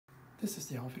This is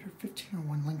the elevator,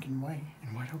 1501 Lincoln Way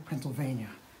in White Oak, Pennsylvania.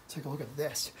 Take a look at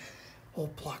this.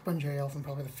 Old block-run jail from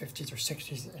probably the 50s or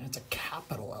 60s, and it's a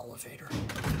capital elevator.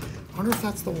 I wonder if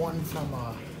that's the one from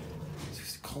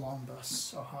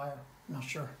Columbus, Ohio. I'm not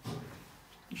sure.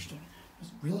 Interesting.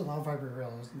 There's a really loud vibrator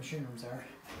rail. There's the machine rooms there.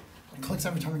 It clicks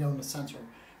every time we go in the sensor,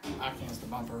 acting as the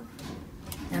bumper.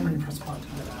 And when you press button,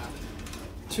 look at that.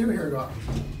 2, here we go.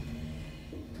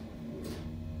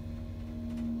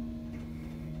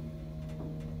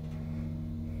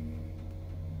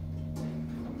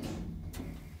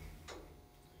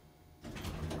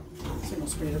 Single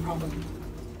speed, they're probably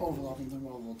overloading them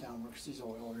level down because these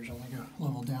old elevators only go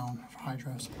level down for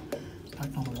hydros.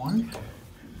 Back on the 1.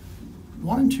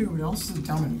 1 and 2, but also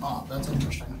down and up. That's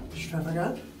interesting. Should I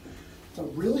forget? It's a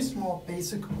really small,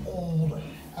 basic, old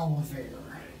elevator.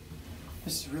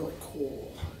 This is really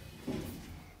cool.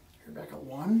 You're back at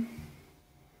 1.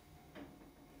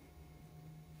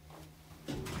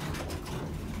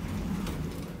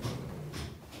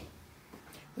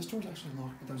 This door's actually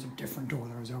locked, but there was a different door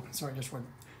that was open, so I just went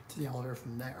to the elevator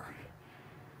from there.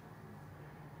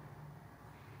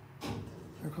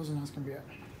 Very close, and that's gonna be it.